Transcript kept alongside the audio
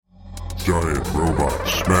Giant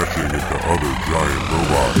robots smashing into other giant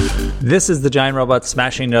robots. This is the Giant Robots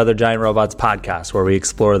Smashing into Other Giant Robots podcast, where we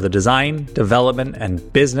explore the design, development,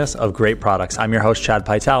 and business of great products. I'm your host, Chad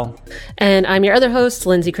Pytel. And I'm your other host,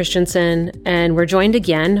 Lindsay Christensen. And we're joined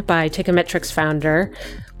again by Teikametrics founder.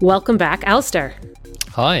 Welcome back, Alistair.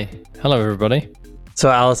 Hi. Hello, everybody.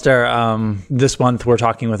 So, Alistair, this month we're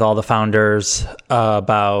talking with all the founders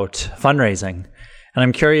about fundraising. And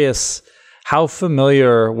I'm curious, how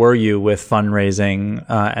familiar were you with fundraising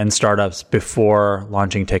and startups before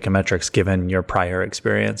launching Teikametrics, given your prior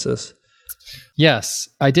experiences? Yes,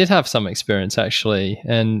 I did have some experience, actually.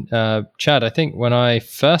 And Chad, I think when I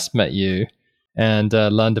first met you and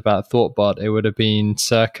learned about ThoughtBot, it would have been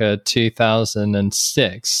circa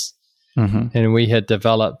 2006. Mm-hmm. And we had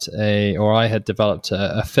developed I had developed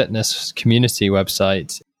a fitness community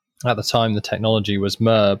website. At the time, the technology was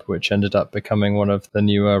MERB, which ended up becoming one of the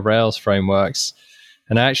newer Rails frameworks.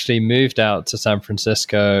 And I actually moved out to San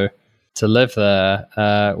Francisco to live there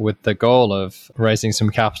with the goal of raising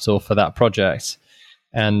some capital for that project,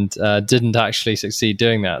 and didn't actually succeed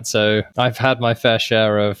doing that. So I've had my fair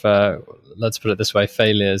share of, let's put it this way,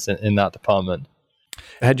 failures in that department.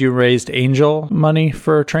 Had you raised angel money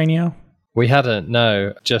for Trainio? We hadn't,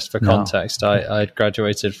 no. Just for context, I'd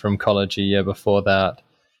graduated from college a year before that.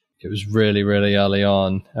 It was really, really early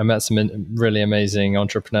on. I met some really amazing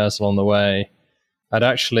entrepreneurs along the way. I'd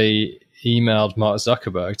actually emailed Mark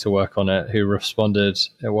Zuckerberg to work on it, who responded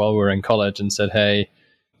while we were in college and said, "Hey,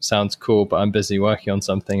 sounds cool, but I'm busy working on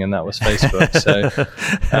something," and that was Facebook.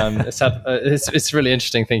 So it's really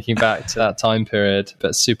interesting thinking back to that time period,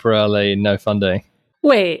 but super early, no funding.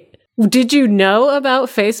 Wait, did you know about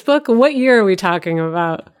Facebook? What year are we talking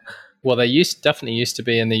about? Well, they definitely used to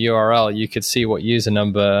be in the URL. You could see what user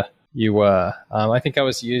number you were. I think I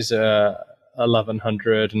was user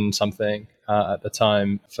 1100 and something at the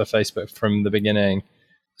time for Facebook from the beginning.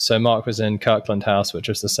 So Mark was in Kirkland House, which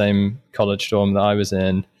was the same college dorm that I was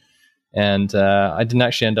in. And I didn't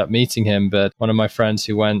actually end up meeting him, but one of my friends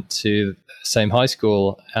who went to the same high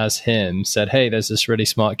school as him said, "Hey, there's this really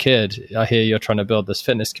smart kid. I hear you're trying to build this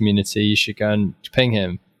fitness community. You should go and ping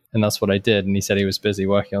him." And that's what I did. And he said he was busy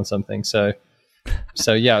working on something. So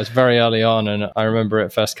yeah, it was very early on. And I remember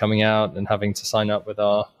it first coming out and having to sign up with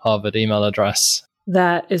our Harvard email address.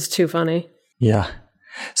 That is too funny. Yeah.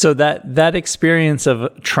 So that experience of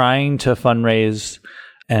trying to fundraise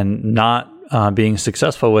and not being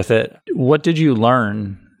successful with it, what did you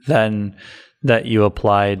learn then that you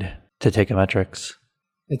applied to Teikametrics?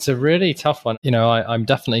 It's a really tough one. You know, I'm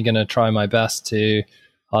definitely going to try my best to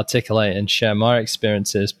articulate and share my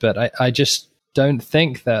experiences, but I just don't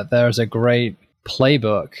think that there's a great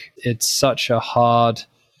playbook. It's such a hard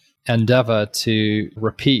endeavor to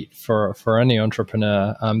repeat for any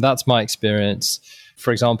entrepreneur. That's my experience.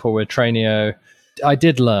 For example, with Trainio, I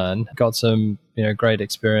did learn, got some great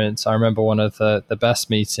experience. I remember one of the best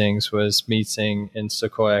meetings was meeting in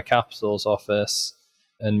Sequoia Capital's office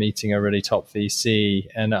and meeting a really top VC.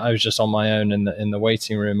 And I was just on my own in the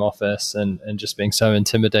waiting room office and just being so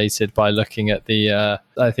intimidated by looking at the,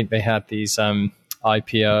 I think they had these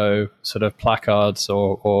IPO sort of placards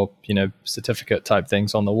or certificate type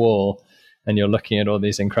things on the wall. And you're looking at all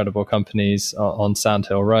these incredible companies on Sand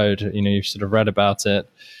Hill Road. You've sort of read about it.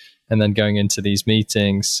 And then going into these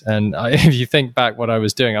meetings. And if you think back what I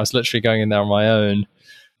was doing, I was literally going in there on my own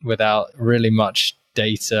without really much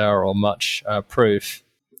data or much proof.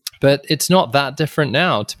 But it's not that different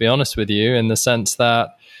now, to be honest with you, in the sense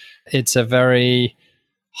that it's a very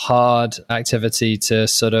hard activity to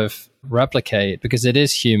sort of replicate because it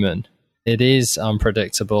is human. It is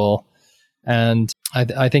unpredictable. And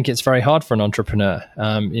I think it's very hard for an entrepreneur.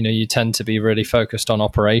 You tend to be really focused on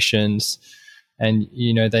operations. And,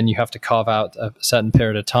 then you have to carve out a certain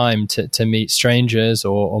period of time to meet strangers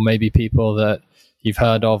or maybe people that you've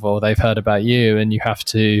heard of or they've heard about you. And you have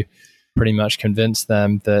to pretty much convince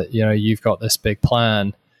them that, you've got this big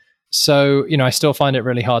plan. So, I still find it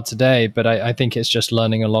really hard today, but I think it's just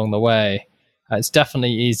learning along the way. It's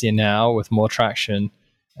definitely easier now with more traction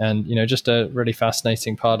and, just a really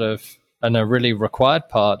fascinating part of, and a really required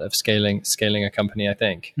part of scaling a company, I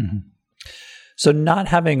think. Mm-hmm. So not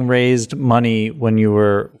having raised money when you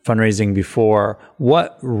were fundraising before,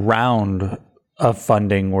 what round of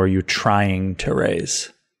funding were you trying to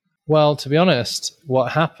raise? Well, to be honest,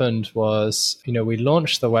 what happened was, we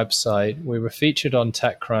launched the website, we were featured on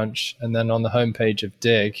TechCrunch and then on the homepage of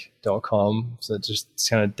dig.com. So it just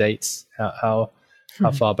kind of dates how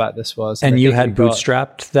far back this was. And you had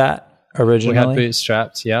bootstrapped that originally? We had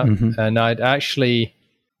bootstrapped, yeah. Mm-hmm. And I'd actually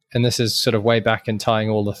and this is sort of way back in tying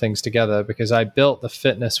all the things together, because I built the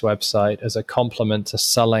fitness website as a complement to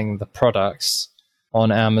selling the products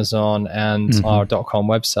on Amazon and our .com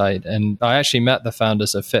website. And I actually met the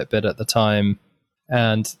founders of Fitbit at the time.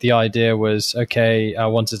 And the idea was, okay, I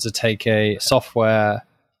wanted to take a software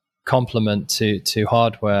complement to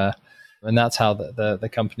hardware. And that's how the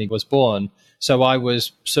company was born. So I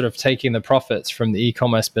was sort of taking the profits from the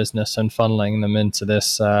e-commerce business and funneling them into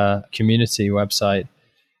this community website.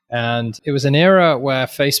 And it was an era where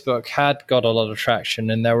Facebook had got a lot of traction,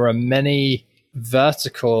 and there were many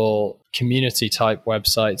vertical community type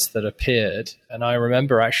websites that appeared. And I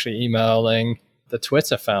remember actually emailing the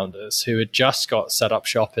Twitter founders who had just got set up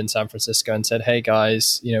shop in San Francisco and said, hey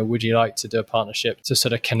guys, would you like to do a partnership to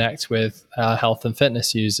sort of connect with health and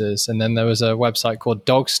fitness users? And then there was a website called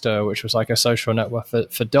Dogster, which was like a social network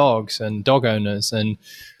for dogs and dog owners. And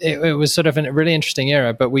it was sort of a really interesting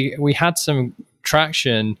era, but we had some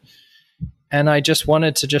traction, and I just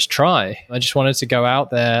wanted to try. I just wanted to go out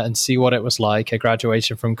there and see what it was like. I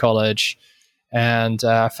graduated from college, and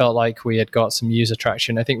I felt like we had got some user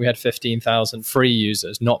traction. I think we had 15,000 free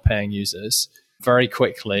users, not paying users, very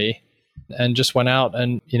quickly, and just went out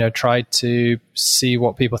and tried to see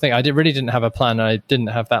what people think. I really didn't have a plan. I didn't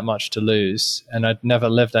have that much to lose, and I'd never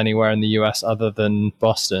lived anywhere in the US other than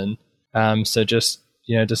Boston. So just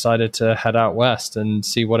decided to head out west and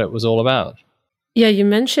see what it was all about. Yeah, you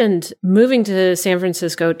mentioned moving to San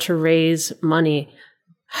Francisco to raise money.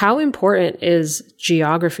 How important is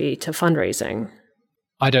geography to fundraising?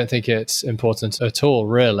 I don't think it's important at all,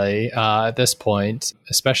 really, at this point,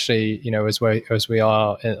 especially, as we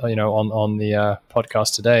are, on the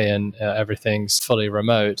podcast today, and everything's fully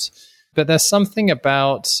remote. But there's something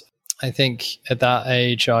about, I think at that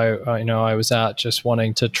age, I was at just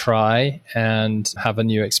wanting to try and have a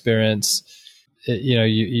new experience.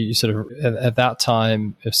 You sort of, at that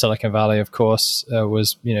time, Silicon Valley, of course,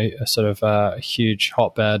 was, a sort of a huge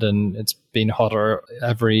hotbed, and it's been hotter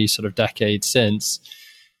every sort of decade since.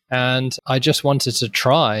 And I just wanted to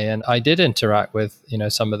try, and I did interact with,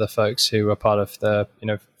 some of the folks who were part of the,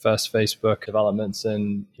 first Facebook developments.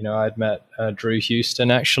 And, I'd met Drew Houston,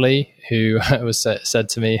 actually, who said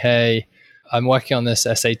to me, hey, I'm working on this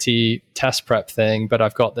SAT test prep thing, but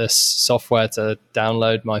I've got this software to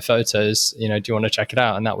download my photos. Do you want to check it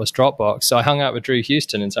out? And that was Dropbox. So I hung out with Drew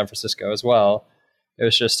Houston in San Francisco as well. It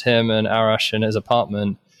was just him and Arash in his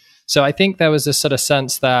apartment. So I think there was this sort of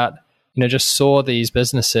sense that, just saw these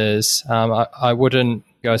businesses. I wouldn't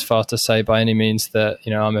go as far to say by any means that,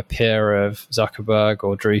 I'm a peer of Zuckerberg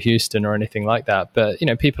or Drew Houston or anything like that. But,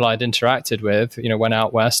 people I'd interacted with, went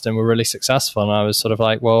out west and were really successful. And I was sort of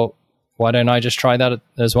like, well, why don't I just try that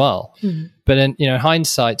as well? Mm-hmm. But in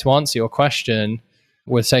hindsight, to answer your question,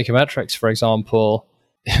 with Teikametrics, for example,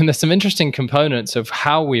 there's some interesting components of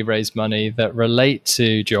how we raise money that relate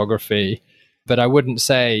to geography. But I wouldn't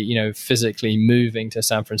say, physically moving to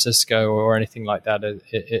San Francisco or anything like that it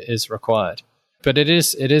is required. But it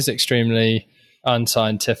is extremely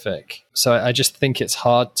unscientific. So I just think it's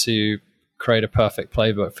hard to create a perfect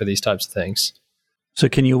playbook for these types of things. So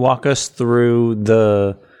can you walk us through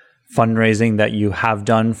the fundraising that you have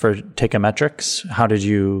done for Teikametrics? How did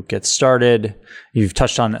you get started? You've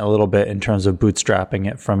touched on it a little bit in terms of bootstrapping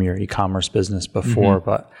it from your e-commerce business before,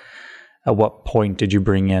 but at what point did you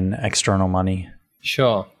bring in external money?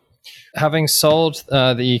 Sure. Having sold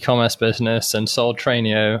the e-commerce business and sold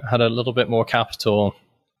Trainio, had a little bit more capital,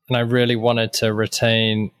 and I really wanted to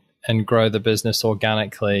retain and grow the business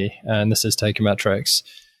organically, and this is Teikametrics.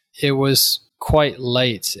 It was quite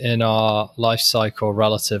late in our life cycle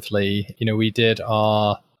relatively. We did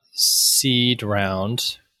our seed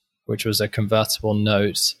round, which was a convertible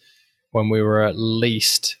note, when we were at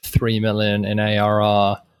least 3 million in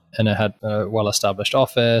ARR, and it had a well-established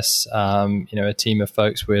office, a team of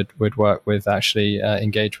folks we'd work with, actually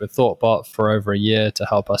engage with ThoughtBot for over a year to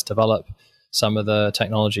help us develop some of the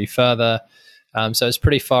technology further. So it's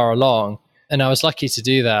pretty far along. And I was lucky to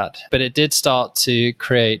do that. But it did start to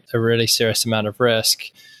create a really serious amount of risk.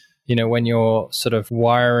 When you're sort of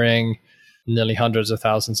wiring nearly hundreds of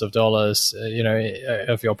thousands of dollars,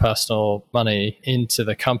 of your personal money into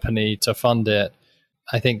the company to fund it,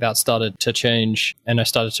 I think that started to change. And I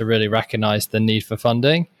started to really recognize the need for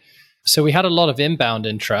funding. So we had a lot of inbound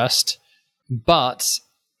interest, but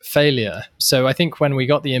failure. So I think when we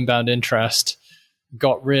got the inbound interest,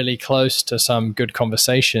 got really close to some good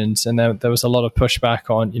conversations, and there was a lot of pushback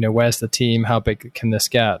on, where's the team? How big can this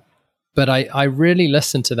get? But I really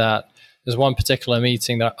listened to that. There's one particular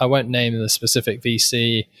meeting that I won't name the specific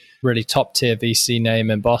VC, really top tier VC name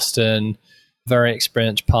in Boston, very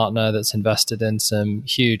experienced partner that's invested in some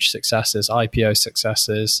huge successes, IPO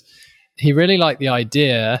successes. He really liked the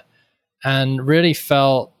idea and really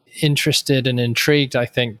felt interested and intrigued, I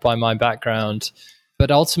think, by my background,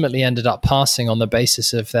 but ultimately ended up passing on the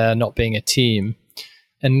basis of there not being a team.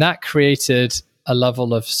 And that created a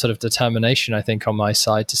level of sort of determination, I think, on my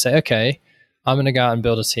side to say, okay, I'm going to go out and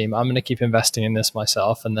build a team. I'm going to keep investing in this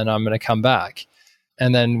myself, and then I'm going to come back.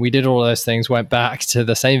 And then we did all of those things, went back to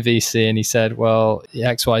the same VC, and he said, well,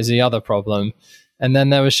 XYZ other problem. And then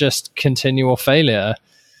there was just continual failure.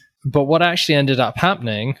 But what actually ended up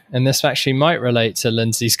happening, and this actually might relate to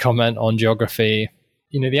Lindsay's comment on geography,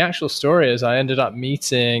 the actual story is I ended up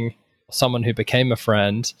meeting someone who became a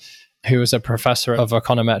friend who was a professor of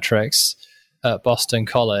econometrics at Boston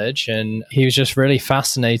College. And he was just really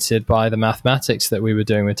fascinated by the mathematics that we were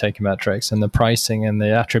doing with Takeometrics and the pricing and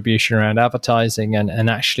the attribution around advertising and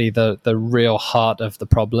actually the real heart of the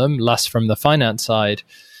problem, less from the finance side.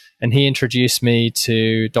 And he introduced me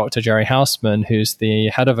to Dr. Jerry Hausman, who's the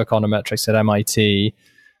head of econometrics at MIT,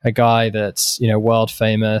 a guy that's, world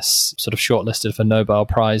famous, sort of shortlisted for Nobel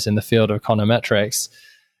Prize in the field of econometrics.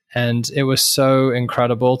 And it was so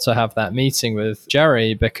incredible to have that meeting with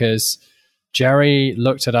Jerry because Jerry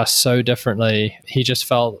looked at us so differently. He just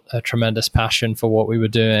felt a tremendous passion for what we were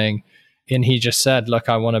doing. And he just said, look,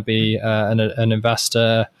 I want to be an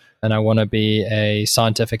investor and I want to be a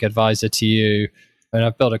scientific advisor to you. And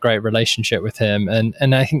I've built a great relationship with him.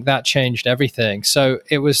 And I think that changed everything. So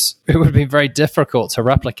it would be very difficult to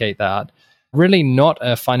replicate that. Really not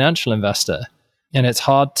a financial investor. And it's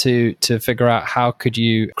hard to figure out how could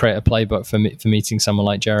you create a playbook for meeting someone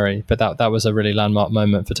like Jerry. But that was a really landmark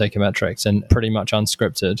moment for Takeometrics and pretty much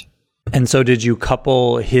unscripted. And so did you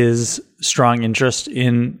couple his strong interest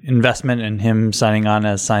in investment and him signing on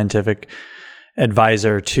as scientific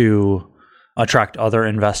advisor to attract other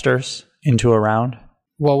investors into a round?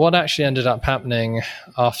 Well, what actually ended up happening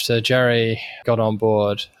after Jerry got on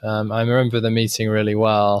board, I remember the meeting really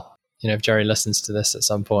well. If Jerry listens to this at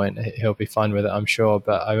some point, he'll be fine with it, I'm sure.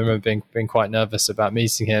 But I remember being quite nervous about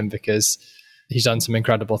meeting him because he's done some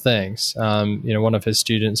incredible things. One of his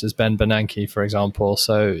students is Ben Bernanke, for example.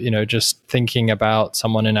 So, just thinking about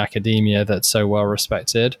someone in academia that's so well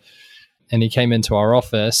respected. And he came into our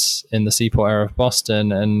office in the Seaport area of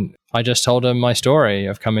Boston, and I just told him my story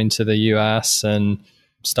of coming to the US and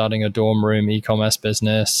starting a dorm room e-commerce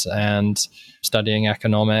business and studying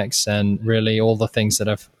economics and really all the things that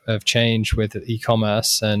have changed with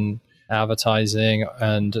e-commerce and advertising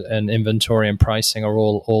and inventory and pricing are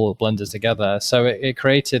all blended together. So it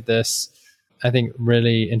created this, I think,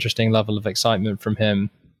 really interesting level of excitement from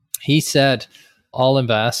him. He said, I'll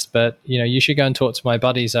invest, but you should go and talk to my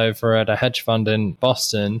buddies over at a hedge fund in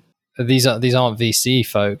Boston. These aren't VC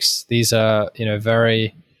folks. These are,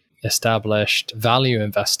 very established value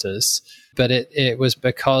investors. But it was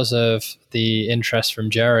because of the interest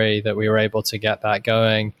from Jerry that we were able to get that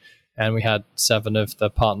going. And we had 7 of the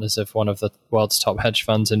partners of one of the world's top hedge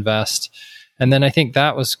funds invest. And then I think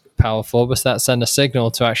that was powerful because that sent a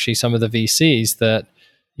signal to actually some of the VCs that,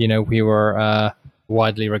 we were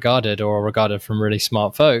widely regarded or regarded from really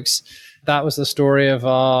smart folks. That was the story of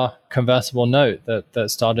our convertible note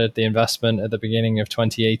that started the investment at the beginning of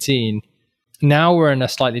 2018. Now we're in a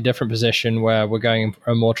slightly different position where we're going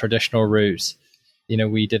a more traditional route.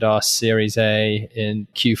 We did our Series A in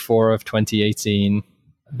Q4 of 2018.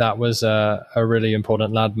 That was a really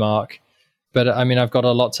important landmark. But I've got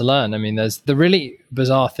a lot to learn. There's the really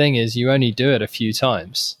bizarre thing is you only do it a few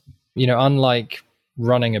times. Unlike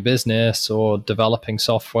running a business or developing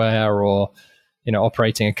software or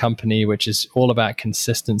operating a company, which is all about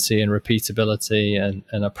consistency and repeatability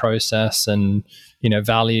and a process and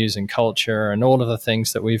values and culture and all of the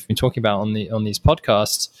things that we've been talking about on these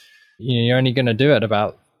podcasts. You're only going to do it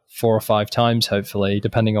about 4 or 5 times, hopefully,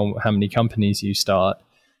 depending on how many companies you start.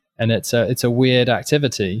 And it's a weird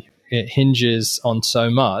activity. It hinges on so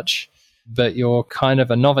much, but you're kind of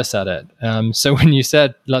a novice at it. So when you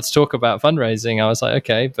said, let's talk about fundraising, I was like,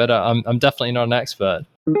 okay, but I'm definitely not an expert.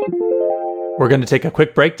 We're going to take a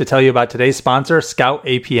quick break to tell you about today's sponsor, Scout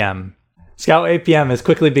APM. Scout APM is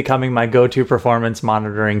quickly becoming my go-to performance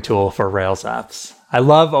monitoring tool for Rails apps. I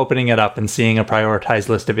love opening it up and seeing a prioritized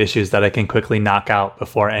list of issues that I can quickly knock out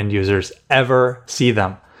before end users ever see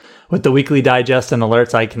them. With the weekly digest and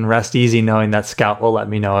alerts, I can rest easy knowing that Scout will let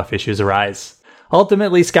me know if issues arise.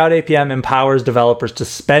 Ultimately, Scout APM empowers developers to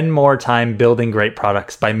spend more time building great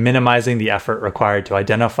products by minimizing the effort required to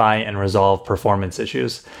identify and resolve performance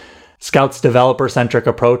issues. Scout's developer-centric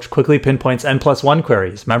approach quickly pinpoints N+1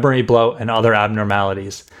 queries, memory bloat, and other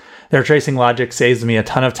abnormalities. Their tracing logic saves me a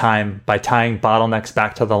ton of time by tying bottlenecks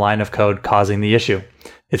back to the line of code causing the issue.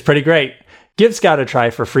 It's pretty great. Give Scout a try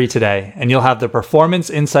for free today, and you'll have the performance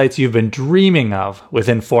insights you've been dreaming of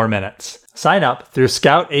within 4 minutes. Sign up through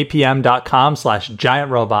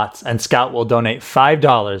scoutapm.com/giantrobots, and Scout will donate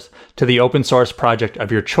 $5 to the open source project of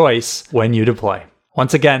your choice when you deploy.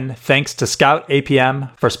 Once again, thanks to Scout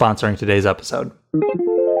APM for sponsoring today's episode.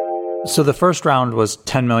 So the first round was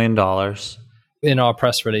 $10 million. In our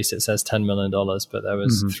press release, it says $10 million, but there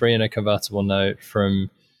was three in a convertible note from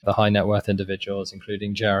the high net worth individuals,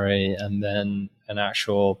 including Jerry, and then an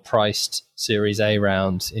actual priced Series A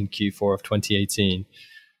round in Q4 of 2018.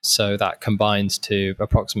 So that combines to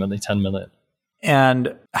approximately 10 million.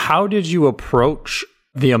 And how did you approach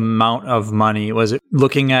the amount of money? Was it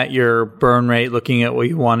looking at your burn rate, looking at what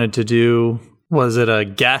you wanted to do? Was it a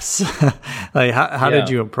guess? Like how did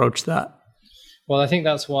you approach that? Well, I think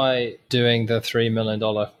that's why doing the $3 million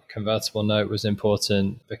convertible note was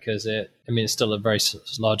important, because it's still a very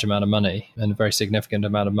large amount of money and a very significant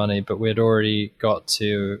amount of money, but we had already got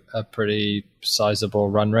to a pretty sizable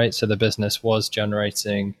run rate. So the business was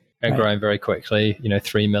generating and growing very quickly,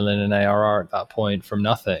 3 million in ARR at that point from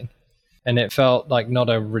nothing. And it felt like not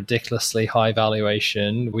a ridiculously high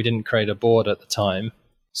valuation. We didn't create a board at the time.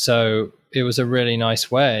 So it was a really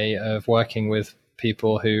nice way of working with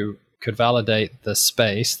people who could validate the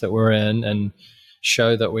space that we're in and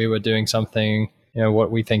show that we were doing something, what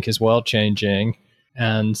we think is world changing,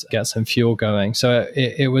 and get some fuel going. So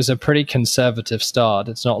it was a pretty conservative start.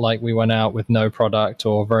 It's not like we went out with no product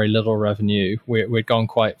or very little revenue. We'd gone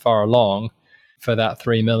quite far along for that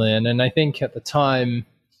 3 million. And I think at the time,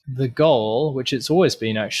 the goal, which it's always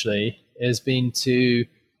been actually, has been to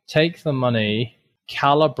take the money,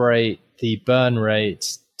 calibrate the burn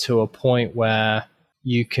rate to a point where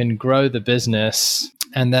you can grow the business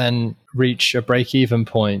and then reach a break-even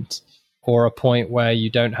point, or a point where you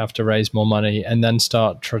don't have to raise more money and then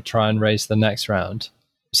start to try and raise the next round.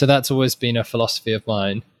 So that's always been a philosophy of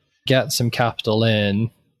mine. Get some capital in,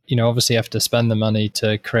 obviously you have to spend the money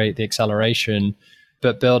to create the acceleration,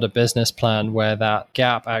 but build a business plan where that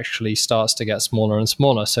gap actually starts to get smaller and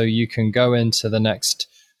smaller. So you can go into the next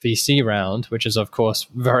VC round, which is of course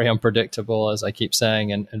very unpredictable, as I keep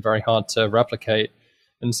saying, and very hard to replicate,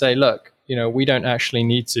 and say, look, we don't actually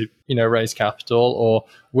need to, raise capital, or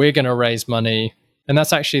we're going to raise money. And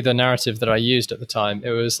that's actually the narrative that I used at the time.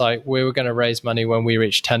 It was like, we were going to raise money when we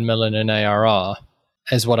reached 10 million in ARR,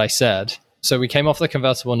 is what I said. So we came off the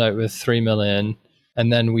convertible note with 3 million.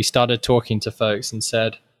 And then we started talking to folks and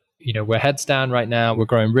said, we're heads down right now. We're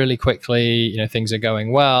growing really quickly. Things are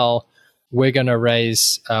going well. We're going to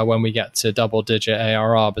raise when we get to double digit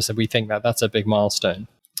ARR, because we think that that's a big milestone.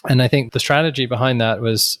 And I think the strategy behind that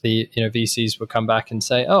was the VCs would come back and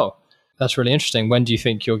say, oh, that's really interesting. When do you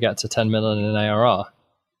think you'll get to 10 million in ARR?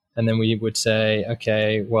 And then we would say,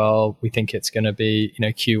 okay, well, we think it's going to be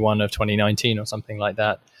Q1 of 2019 or something like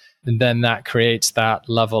that. And then that creates that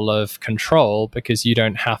level of control, because you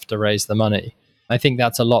don't have to raise the money. I think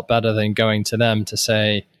that's a lot better than going to them to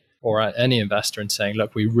say, or any investor, and saying,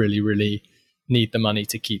 look, we really, really need the money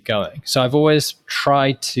to keep going. So I've always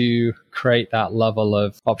tried to create that level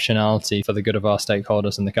of optionality for the good of our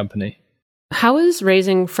stakeholders in the company. How is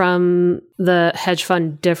raising from the hedge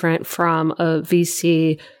fund different from a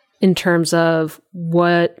VC in terms of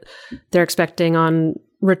what they're expecting on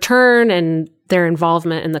return and their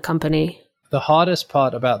involvement in the company? The hardest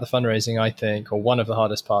part about the fundraising, I think, or one of the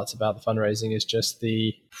hardest parts about the fundraising, is just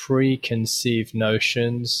the preconceived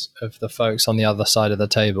notions of the folks on the other side of the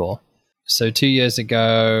table. So 2 years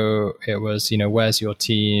ago, it was, where's your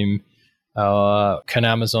team? Can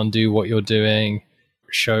Amazon do what you're doing?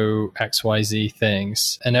 Show XYZ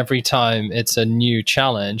things. And every time it's a new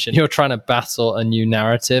challenge, and you're trying to battle a new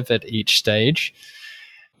narrative at each stage.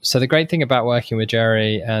 So the great thing about working with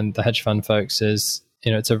Jerry and the hedge fund folks is,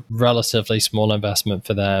 it's a relatively small investment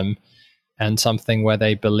for them, and something where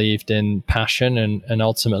they believed in passion and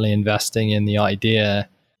ultimately investing in the idea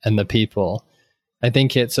and the people. I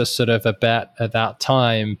think it's a sort of a bet at that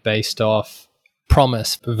time based off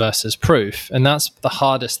promise versus proof. And that's the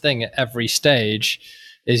hardest thing at every stage,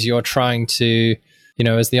 is you're trying to,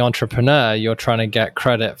 as the entrepreneur, you're trying to get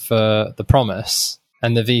credit for the promise.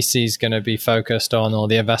 And the VC is going to be focused on, or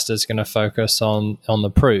the investor is going to focus on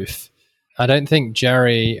the proof. I don't think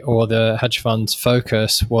Jerry or the hedge fund's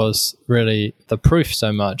focus was really the proof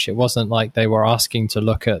so much. It wasn't like they were asking to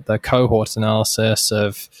look at the cohort analysis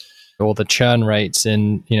of or the churn rates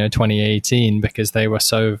in 2018, because they were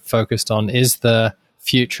so focused on, is the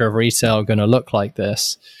future of retail going to look like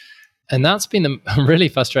this? And that's been the really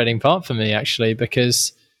frustrating part for me, actually,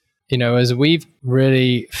 because as we've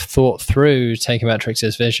really thought through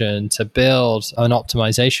Takeometrics' vision to build an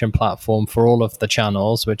optimization platform for all of the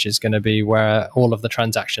channels, which is going to be where all of the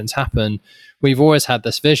transactions happen, we've always had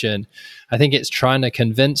this vision. I think it's trying to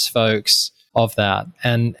convince folks of that.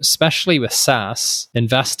 And especially with SaaS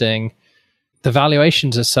investing, the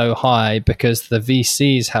valuations are so high because the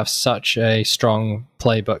VCs have such a strong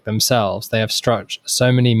playbook themselves. They have structured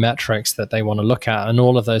so many metrics that they want to look at, and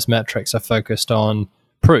all of those metrics are focused on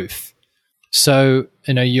proof. So,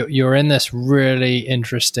 you're in this really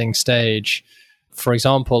interesting stage. For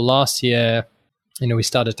example, last year, we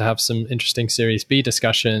started to have some interesting Series B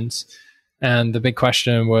discussions, and the big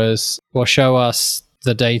question was, well, show us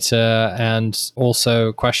the data, and also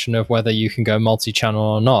a question of whether you can go multi-channel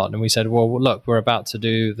or not. And we said, well, look, we're about to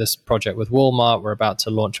do this project with Walmart. We're about to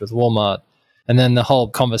launch with Walmart. And then the whole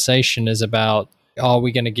conversation is about, are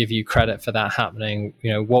we going to give you credit for that happening?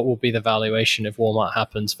 What will be the valuation if Walmart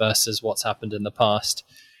happens versus what's happened in the past?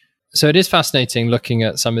 So it is fascinating looking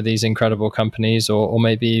at some of these incredible companies, or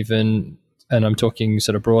maybe even, and I'm talking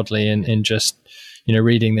sort of broadly in just,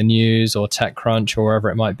 reading the news or TechCrunch or wherever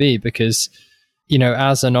it might be, because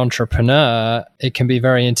as an entrepreneur, it can be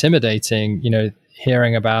very intimidating,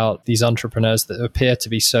 hearing about these entrepreneurs that appear to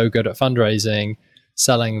be so good at fundraising,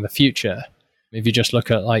 selling the future. If you just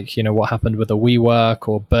look at what happened with the WeWork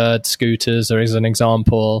or Bird scooters, or as an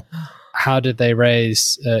example, how did they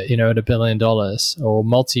raise, at $1 billion or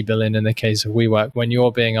multi-billion in the case of WeWork, when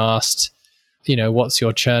you're being asked, what's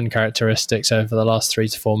your churn characteristics over the last 3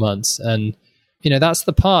 to 4 months? And, that's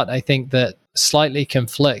the part I think that slightly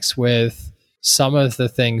conflicts with some of the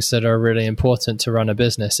things that are really important to run a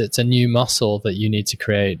business. It's a new muscle that you need to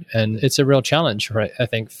create. And it's a real challenge, right, I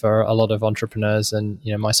think, for a lot of entrepreneurs, and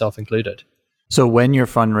myself included. So when you're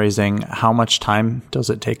fundraising, how much time does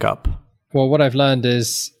it take up? Well, what I've learned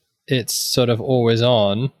is it's sort of always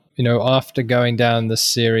on. After going down the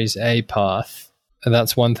Series A path, and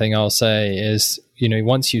that's one thing I'll say is,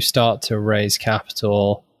 once you start to raise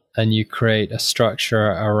capital and you create a structure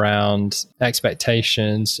around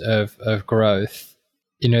expectations of growth,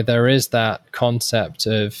 there is that concept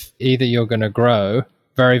of either you're going to grow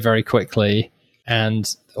very, very quickly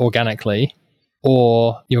and organically,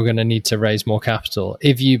 or you're going to need to raise more capital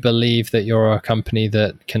if you believe that you're a company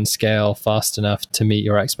that can scale fast enough to meet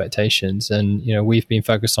your expectations. And, we've been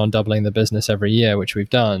focused on doubling the business every year, which we've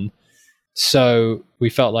done. So we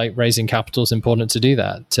felt like raising capital is important to do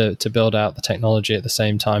that, to build out the technology at the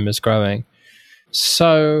same time as growing.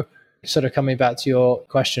 So sort of coming back to your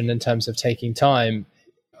question in terms of taking time,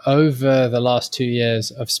 over the last 2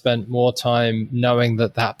 years, I've spent more time knowing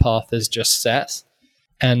that path is just set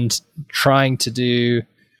and trying to do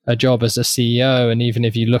a job as a CEO. And even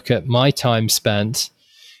if you look at my time spent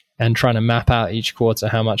and trying to map out each quarter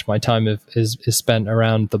how much my time is spent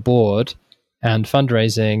around the board and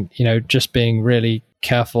fundraising, just being really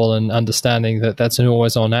careful and understanding that that's an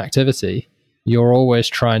always on activity. You're always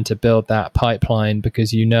trying to build that pipeline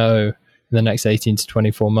because in the next 18 to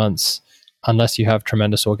 24 months, unless you have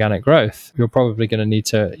tremendous organic growth, you're probably going to need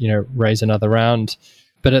to, raise another round.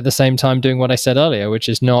 But at the same time, doing what I said earlier, which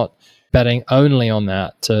is not betting only on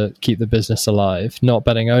that to keep the business alive, not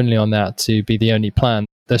betting only on that to be the only plan.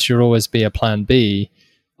 There should always be a plan B.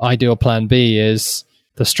 Ideal plan B is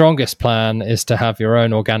the strongest plan is to have your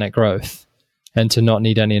own organic growth and to not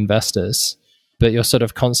need any investors, but you're sort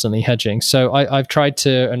of constantly hedging. So I've tried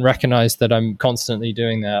to and recognize that I'm constantly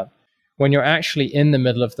doing that. When you're actually in the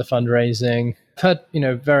middle of the fundraising, I've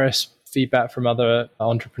heard, various feedback from other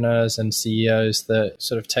entrepreneurs and CEOs that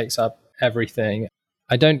sort of takes up everything.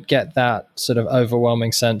 I don't get that sort of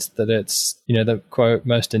overwhelming sense that it's, the quote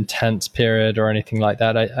most intense period or anything like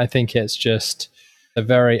that. I think it's just a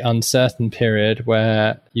very uncertain period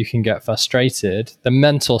where you can get frustrated. The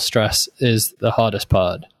mental stress is the hardest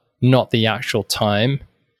part, not the actual time.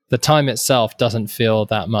 The time itself doesn't feel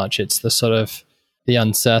that much. It's the sort of the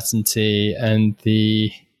uncertainty and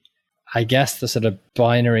the sort of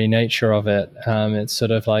binary nature of it. It's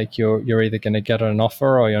sort of like you're either going to get an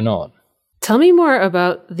offer or you're not. Tell me more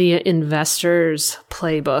about the investor's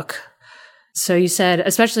playbook. So you said,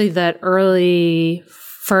 especially that early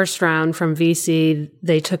first round from VC,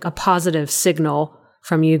 they took a positive signal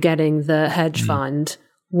from you getting the hedge fund.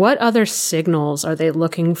 What other signals are they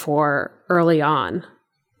looking for early on?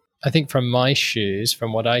 I think from my shoes,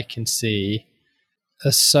 from what I can see,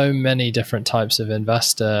 there's so many different types of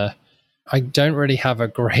investor. I don't really have a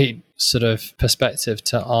great sort of perspective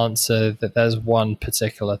to answer that there's one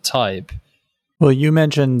particular type. Well, you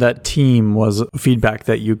mentioned that team was feedback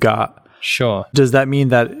that you got. Sure. Does that mean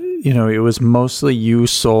that, it was mostly you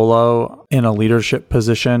solo in a leadership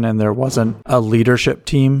position and there wasn't a leadership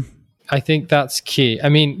team I think that's key. I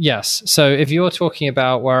mean, yes. So if you're talking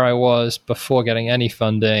about where I was before getting any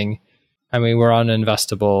funding, I mean, we're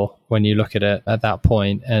uninvestable when you look at it at that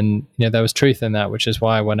point. And, there was truth in that, which is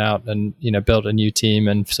why I went out and, built a new team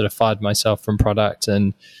and sort of fired myself from product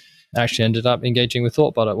and actually ended up engaging with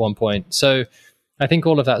Thoughtbot at one point. So I think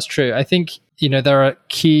all of that's true. I think, there are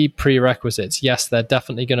key prerequisites. Yes, they're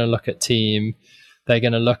definitely going to look at team. They're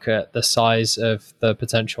going to look at the size of the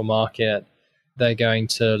potential market. They're going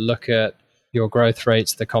to look at your growth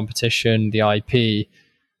rates, the competition, the IP.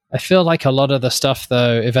 I feel like a lot of the stuff,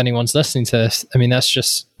 though, if anyone's listening to this, I mean, that's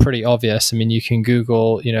just pretty obvious. I mean, you can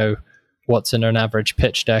Google, what's in an average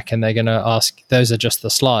pitch deck, and they're going to ask, those are just the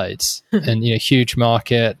slides. And, huge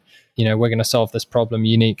market, we're going to solve this problem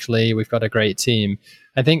uniquely. We've got a great team.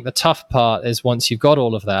 I think the tough part is once you've got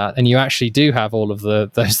all of that, and you actually do have all of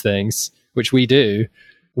those things, which we do,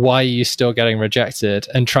 why are you still getting rejected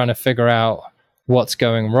and trying to figure out what's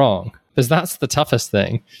going wrong? Because that's the toughest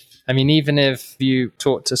thing. I mean, even if you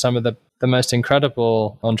talk to some of the most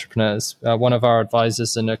incredible entrepreneurs, one of our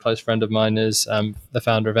advisors and a close friend of mine is the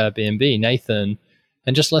founder of Airbnb, Nathan,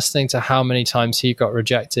 and just listening to how many times he got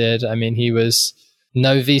rejected. I mean,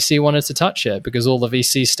 no VC wanted to touch it because all the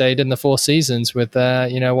VCs stayed in the Four Seasons with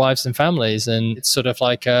their, wives and families. And it's sort of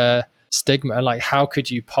like a stigma, like how could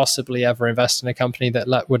you possibly ever invest in a company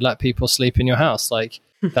that would let people sleep in your house? Like,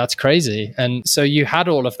 that's crazy. And so you had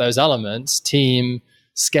all of those elements, team,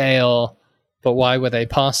 scale, but why were they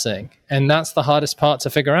passing? And that's the hardest part to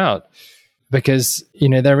figure out because,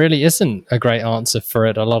 there really isn't a great answer for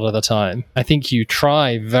it a lot of the time. I think you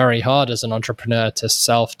try very hard as an entrepreneur to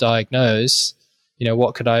self-diagnose,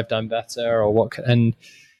 what could I have done better or and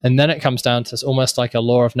then it comes down to almost like a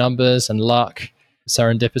law of numbers and luck,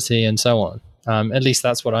 serendipity, and so on. At least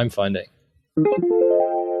that's what I'm finding.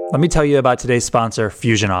 Let me tell you about today's sponsor,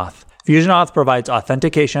 FusionAuth. FusionAuth provides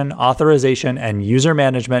authentication, authorization, and user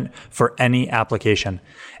management for any application.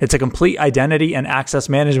 It's a complete identity and access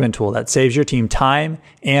management tool that saves your team time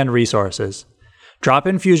and resources. Drop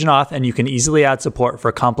in FusionAuth and you can easily add support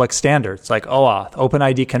for complex standards like OAuth,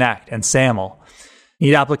 OpenID Connect, and SAML.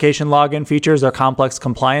 Need application login features or complex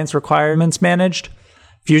compliance requirements managed?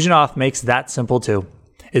 FusionAuth makes that simple too.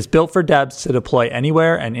 It's built for devs to deploy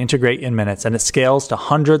anywhere and integrate in minutes, and it scales to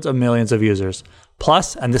hundreds of millions of users.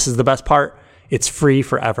 Plus, and this is the best part, it's free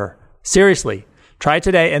forever. Seriously, try it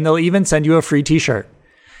today and they'll even send you a free t-shirt.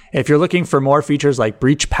 If you're looking for more features like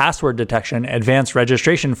breach password detection, advanced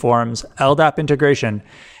registration forms, LDAP integration,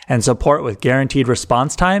 and support with guaranteed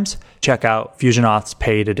response times, check out FusionAuth's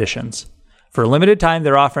paid editions. For a limited time,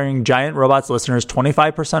 they're offering Giant Robots listeners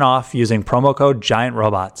 25% off using promo code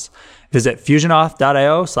GiantRobots. Visit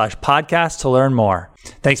fusionauth.io/podcast to learn more.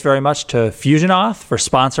 Thanks very much to FusionAuth for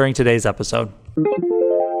sponsoring today's episode.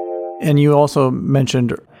 And you also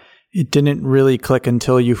mentioned it didn't really click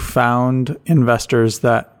until you found investors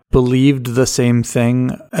that believed the same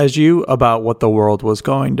thing as you about what the world was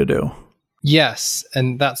going to do. Yes,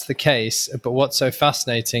 and that's the case. But what's so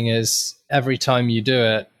fascinating is every time you do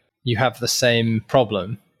it, you have the same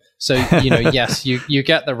problem. So, yes, you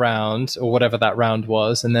get the round or whatever that round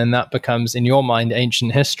was, and then that becomes, in your mind,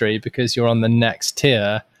 ancient history because you're on the next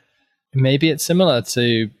tier. Maybe it's similar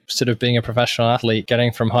to sort of being a professional athlete,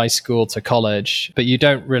 getting from high school to college, but you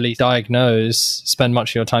don't really spend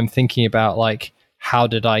much of your time thinking about, like, how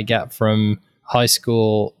did I get from high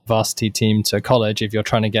school varsity team to college if you're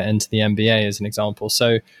trying to get into the NBA, as an example.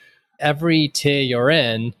 So every tier you're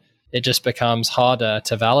in, it just becomes harder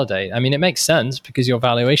to validate. I mean, it makes sense because your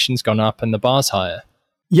valuation's gone up and the bar's higher.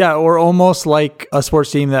 Yeah, or almost like a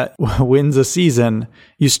sports team that wins a season,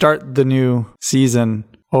 you start the new season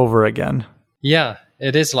over again. Yeah,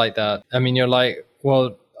 it is like that. I mean, you're like,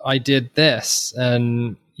 well, I did this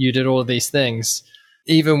and you did all these things,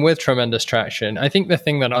 even with tremendous traction. I think the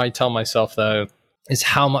thing that I tell myself, though, is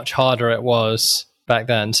how much harder it was back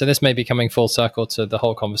then. So this may be coming full circle to the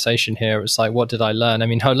whole conversation here. It's like, what did I learn? I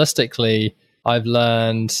mean, holistically, I've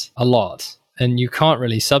learned a lot and you can't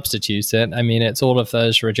really substitute it. I mean, it's all of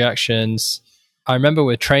those rejections. I remember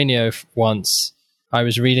with Trainio once, I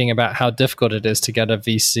was reading about how difficult it is to get a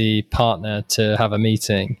VC partner to have a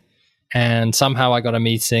meeting. And somehow I got a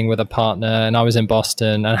meeting with a partner and I was in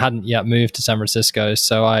Boston and hadn't yet moved to San Francisco.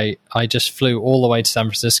 So I just flew all the way to San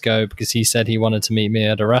Francisco because he said he wanted to meet me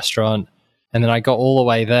at a restaurant. And then I got all the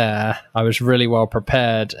way there. I was really well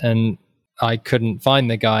prepared and I couldn't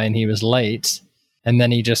find the guy and he was late. And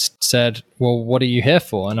then he just said, well, what are you here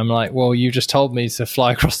for? And I'm like, well, you just told me to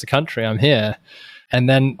fly across the country. I'm here. And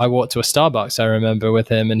then I walked to a Starbucks, I remember, with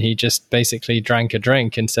him, and he just basically drank a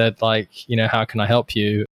drink and said, like, how can I help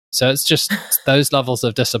you? So it's just those levels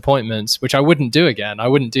of disappointments, which I wouldn't do again. I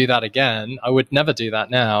wouldn't do that again. I would never do that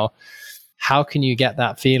now. How can you get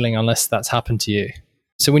that feeling unless that's happened to you?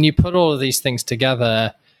 So when you put all of these things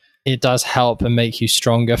together, it does help and make you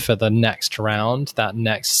stronger for the next round, that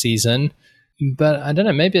next season. But I don't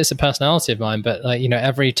know, maybe it's a personality of mine, but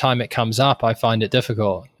every time it comes up, I find it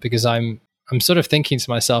difficult because I'm sort of thinking to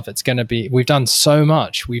myself, it's going to be, we've done so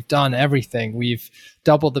much. We've done everything. We've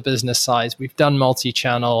doubled the business size. We've done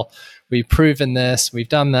multi-channel. We've proven this. We've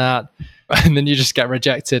done that. And then you just get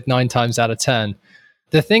rejected 9 times out of 10.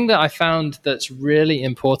 The thing that I found that's really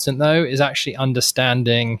important, though, is actually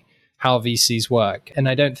understanding how VCs work. And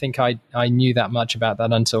I don't think I knew that much about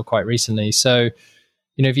that until quite recently. So,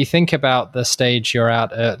 if you think about the stage you're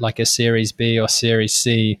at like a Series B or Series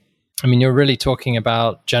C, I mean, you're really talking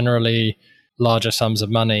about generally larger sums of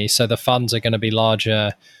money. So the funds are going to be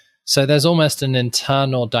larger. So there's almost an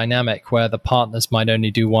internal dynamic where the partners might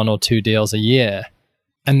only do 1 or 2 deals a year.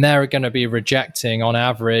 And they're going to be rejecting on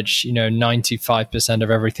average, 95%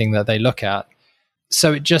 of everything that they look at.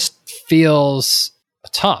 So it just feels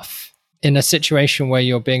tough in a situation where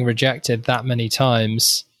you're being rejected that many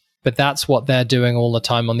times, but that's what they're doing all the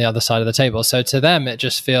time on the other side of the table. So to them, it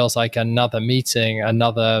just feels like another meeting,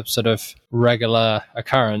 another sort of regular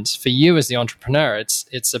occurrence. For you as the entrepreneur,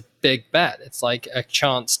 it's a big bet. It's like a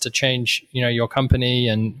chance to change, your company,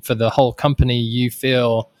 and for the whole company, you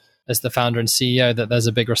feel as the founder and CEO that there's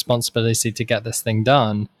a big responsibility to get this thing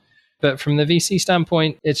done. But from the VC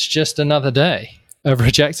standpoint, it's just another day of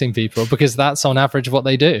rejecting people because that's on average what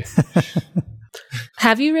they do.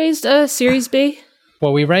 Have you raised a Series B?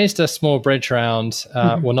 Well, we raised a small bridge round,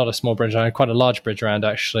 well, not a small bridge round, quite a large bridge round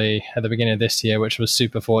actually at the beginning of this year, which was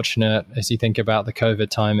super fortunate as you think about the COVID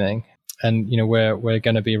timing. And, we're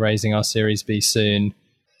going to be raising our Series B soon.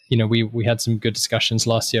 We had some good discussions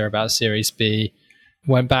last year about Series B,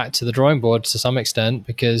 went back to the drawing board to some extent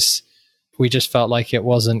because we just felt like it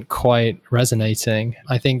wasn't quite resonating.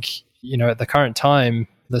 I think, at the current time,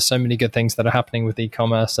 there's so many good things that are happening with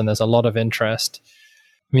e-commerce and there's a lot of interest.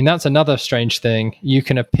 I mean, that's another strange thing. You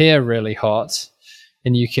can appear really hot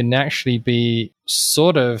and you can actually be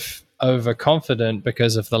sort of overconfident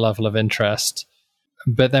because of the level of interest.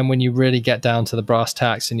 But then when you really get down to the brass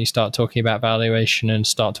tacks and you start talking about valuation and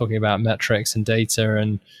start talking about metrics and data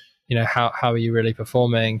and, how are you really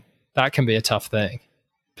performing, that can be a tough thing.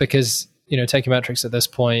 Because, Takeometrics at this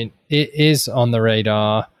point, it is on the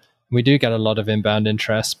radar. We do get a lot of inbound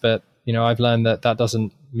interest, but I've learned that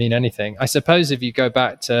doesn't mean anything. I suppose if you go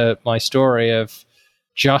back to my story of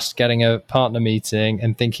just getting a partner meeting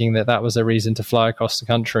and thinking that was a reason to fly across the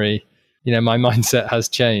country, my mindset has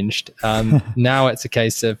changed. Now it's a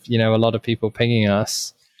case of, a lot of people pinging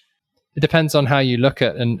us. It depends on how you look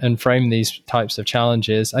at and frame these types of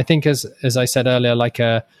challenges. I think as I said earlier, like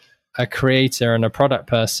a creator and a product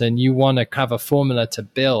person, you want to have a formula to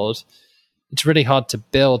build. It's really hard to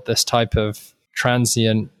build this type of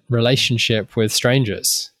transient relationship with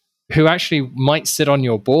strangers who actually might sit on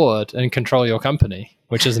your board and control your company,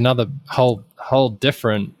 which is another whole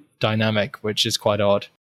different dynamic, which is quite odd.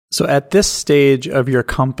 So at this stage of your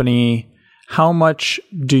company, how much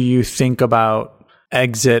do you think about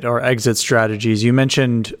exit or exit strategies? You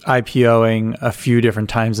mentioned IPOing a few different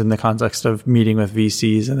times in the context of meeting with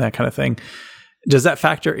VCs and that kind of thing. Does that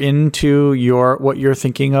factor into what you're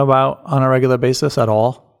thinking about on a regular basis at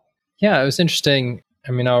all? Yeah, it was interesting.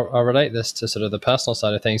 I mean, I'll relate this to sort of the personal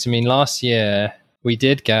side of things. I mean, last year we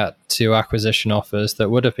did get 2 acquisition offers that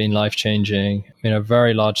would have been life-changing,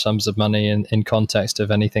 very large sums of money in context of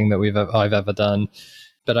anything that I've ever done,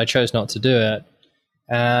 but I chose not to do it.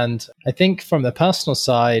 And I think from the personal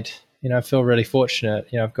side, I feel really fortunate.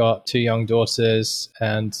 I've got 2 young daughters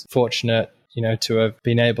and fortunate, to have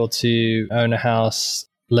been able to own a house,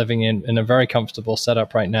 living in a very comfortable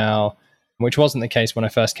setup right now, which wasn't the case when I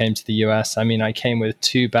first came to the US. I mean, I came with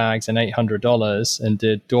 2 bags and $800 and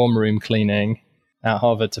did dorm room cleaning at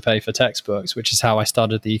Harvard to pay for textbooks, which is how I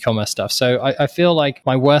started the e-commerce stuff. So I feel like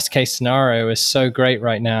my worst case scenario is so great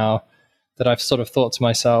right now that I've sort of thought to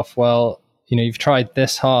myself, well, you've tried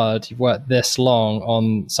this hard, you've worked this long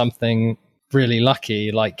on something really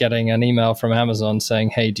lucky, like getting an email from Amazon saying,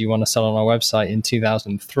 hey, do you want to sell on our website in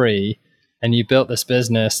 2003? And you built this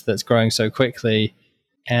business that's growing so quickly.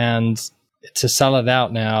 And to sell it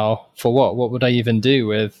out now for what? What would I even do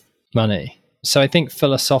with money? So I think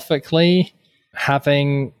philosophically,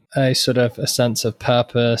 having a sort of a sense of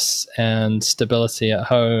purpose and stability at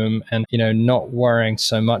home and, not worrying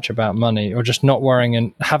so much about money, or just not worrying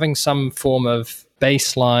and having some form of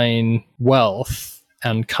baseline wealth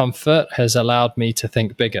and comfort has allowed me to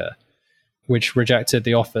think bigger. which rejected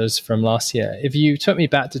the offers from last year. If you took me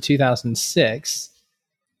back to 2006,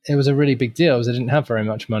 it was a really big deal because I didn't have very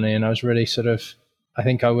much money, and I was really I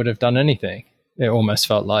think I would have done anything. It almost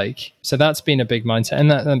felt like. So that's been a big mindset, and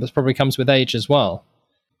that probably comes with age as well.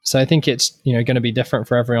 So I think it's going to be different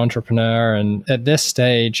for every entrepreneur. And at this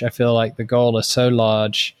stage, I feel like the goal is so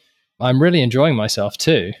large. I'm really enjoying myself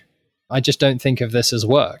too. I just don't think of this as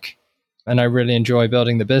work. And I really enjoy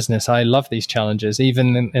building the business. I love these challenges.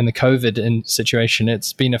 Even in the COVID situation,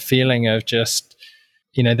 it's been a feeling of just,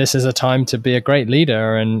 this is a time to be a great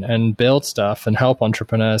leader and build stuff and help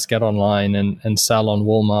entrepreneurs get online and sell on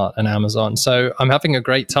Walmart and Amazon. So I'm having a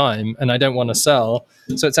great time and I don't want to sell.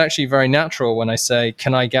 So it's actually very natural when I say,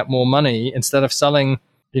 can I get more money instead of selling?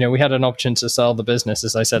 We had an option to sell the business,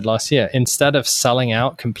 as I said last year. Instead of selling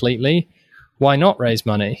out completely, why not raise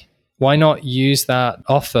money? Why not use that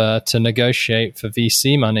offer to negotiate for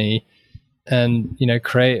VC money and,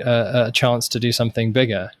 create a chance to do something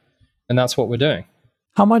bigger? And that's what we're doing.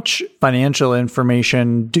 How much financial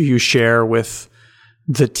information do you share with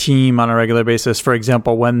the team on a regular basis? For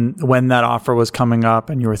example, when that offer was coming up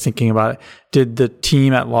and you were thinking about it, did the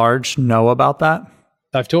team at large know about that?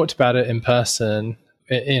 I've talked about it in person,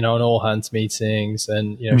 on all hands meetings,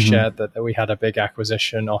 and shared that we had a big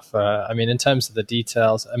acquisition offer. I mean, in terms of the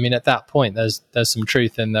details, at that point, there's some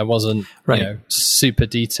truth in there wasn't super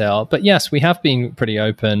detailed. But yes, we have been pretty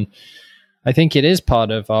open. I think it is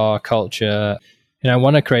part of our culture. I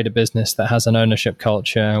want to create a business that has an ownership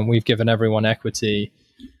culture, and we've given everyone equity.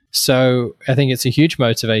 So I think it's a huge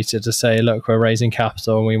motivator to say, look, we're raising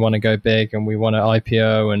capital and we want to go big and we want to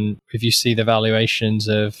IPO. And if you see the valuations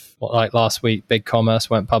of, like last week, BigCommerce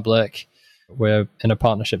went public. We're in a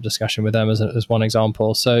partnership discussion with them as one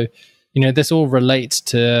example. So, this all relates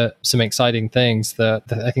to some exciting things that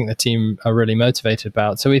I think the team are really motivated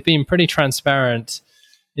about. So we've been pretty transparent.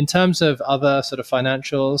 In terms of other sort of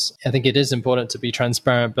financials, I think it is important to be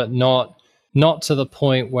transparent, but not to the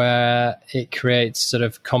point where it creates sort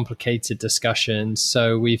of complicated discussions.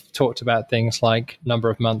 So we've talked about things like number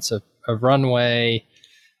of months of runway,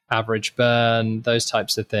 average burn, those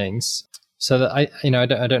types of things. So that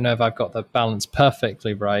I don't know if I've got the balance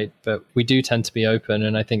perfectly right, but we do tend to be open,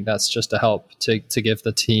 and I think that's just to help to give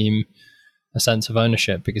the team a sense of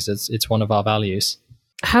ownership because it's one of our values.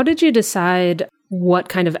 How did you decide what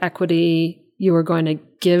kind of equity you were going to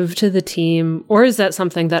give to the team? Or is that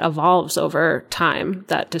something that evolves over time,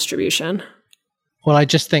 that distribution? Well, I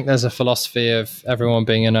just think there's a philosophy of everyone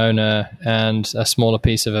being an owner and a smaller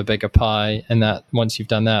piece of a bigger pie. And that once you've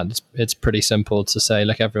done that, it's pretty simple to say,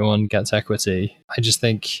 look, everyone gets equity. I just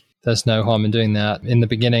think there's no harm in doing that. In the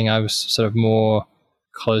beginning, I was sort of more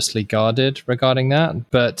closely guarded regarding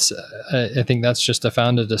that. But I think that's just a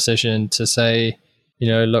founder decision to say,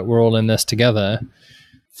 look, we're all in this together.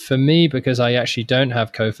 For me, because I actually don't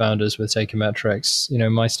have co-founders with Takeometrics,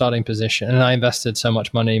 my starting position, and I invested so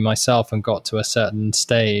much money myself and got to a certain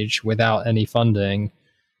stage without any funding,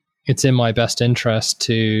 it's in my best interest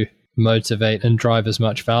to motivate and drive as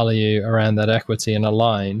much value around that equity and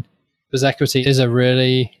align. Because equity is a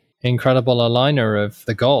really incredible aligner of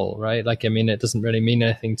the goal, right? It doesn't really mean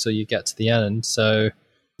anything till you get to the end. So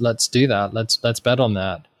let's do that. Let's bet on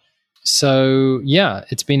that. So yeah,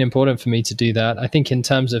 it's been important for me to do that. I think in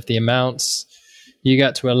terms of the amounts, you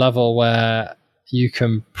get to a level where you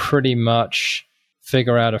can pretty much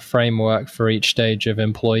figure out a framework for each stage of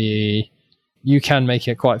employee. You can make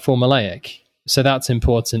it quite formulaic. So that's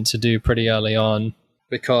important to do pretty early on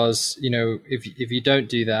because, if you don't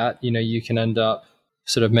do that, you can end up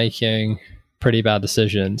sort of making pretty bad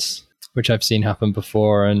decisions, which I've seen happen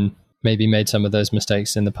before and maybe made some of those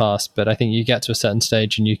mistakes in the past. But I think you get to a certain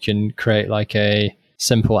stage and you can create like a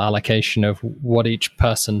simple allocation of what each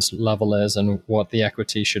person's level is and what the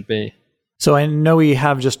equity should be. So I know we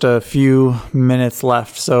have just a few minutes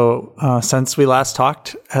left. So since we last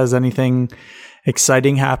talked, has anything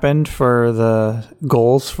exciting happened for the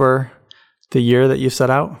goals for the year that you set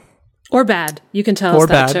out? Or bad. You can tell us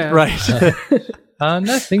that too. Right.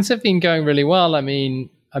 No, things have been going really well. I've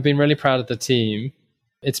been really proud of the team.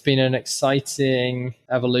 It's been an exciting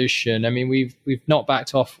evolution. We've not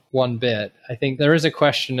backed off one bit. I think there is a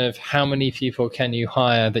question of how many people can you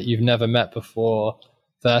hire that you've never met before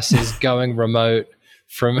versus going remote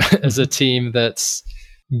from as a team that's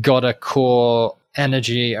got a core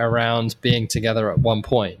energy around being together at one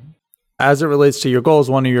point. As it relates to your goals,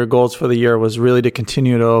 one of your goals for the year was really to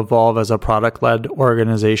continue to evolve as a product-led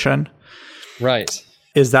organization. Right.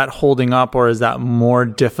 Is that holding up, or is that more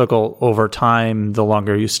difficult over time the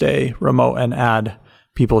longer you stay remote and add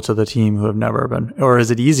people to the team who have never been? Or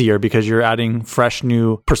is it easier because you're adding fresh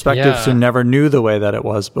new perspectives who never knew the way that it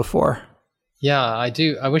was before? Yeah, I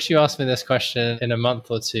do. I wish you asked me this question in a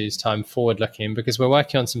month or two's time forward looking, because we're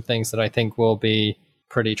working on some things that I think will be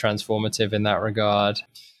pretty transformative in that regard.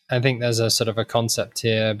 I think there's a sort of a concept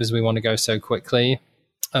here, because we want to go so quickly,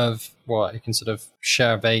 of what you can sort of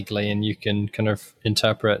share vaguely and you can kind of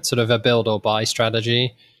interpret sort of a build or buy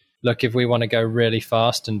strategy. Look, if we want to go really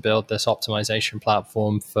fast and build this optimization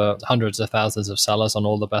platform for hundreds of thousands of sellers on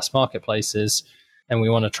all the best marketplaces, and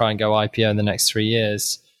we want to try and go IPO in the next 3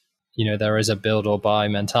 years, there is a build or buy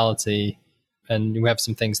mentality, and we have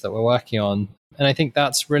some things that we're working on. And I think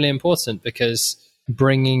that's really important, because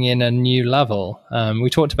bringing in a new level, we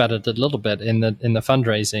talked about it a little bit in the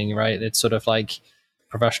fundraising, right? It's sort of like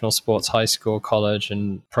professional sports, high school, college,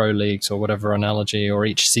 and pro leagues, or whatever analogy, or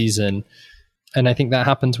each season. And I think that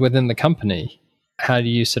happens within the company. How do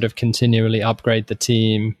you sort of continually upgrade the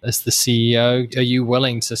team as the CEO? Are you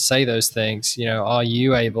willing to say those things? Are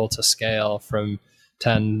you able to scale from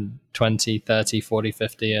 10, 20, 30, 40,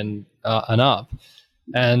 50 and up?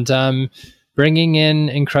 And bringing in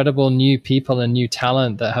incredible new people and new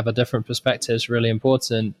talent that have a different perspective is really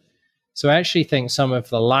important. So I actually think some of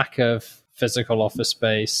the lack of physical office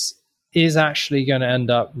space is actually going to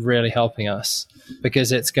end up really helping us,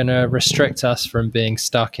 because it's going to restrict us from being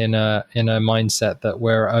stuck in a mindset that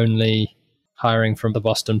we're only hiring from the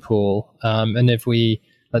Boston pool. And if we,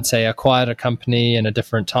 let's say, acquired a company in a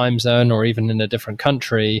different time zone or even in a different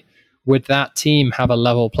country, would that team have a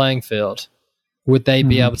level playing field? Would they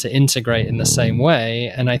be able to integrate in the same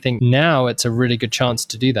way? And I think now it's a really good chance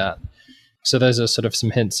to do that. So those are sort of some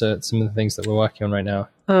hints at some of the things that we're working on right now.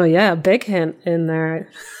 Oh, yeah. Big hint in there.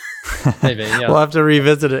 Maybe, yeah. We'll have to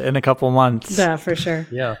revisit it in a couple months. Yeah, for sure.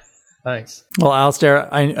 Yeah. Thanks. Well, Alistair,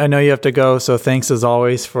 I know you have to go, so thanks as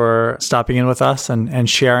always for stopping in with us and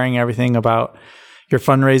sharing everything about your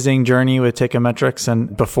fundraising journey with Teikametrics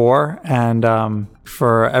and before. And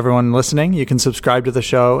for everyone listening, you can subscribe to the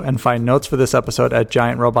show and find notes for this episode at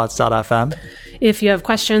giantrobots.fm. If you have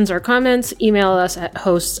questions or comments, email us at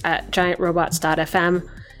hosts@giantrobots.fm.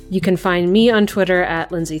 You can find me on Twitter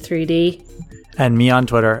at Lindsay3D. And me on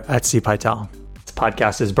Twitter at cpytel. This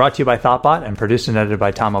podcast is brought to you by Thoughtbot and produced and edited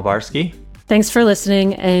by Tom Obarski. Thanks for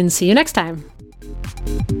listening, and see you next time.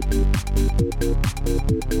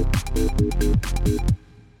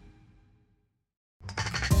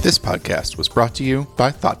 This podcast was brought to you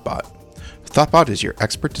by Thoughtbot. Thoughtbot is your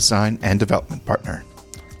expert design and development partner.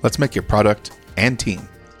 Let's make your product and team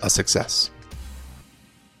a success.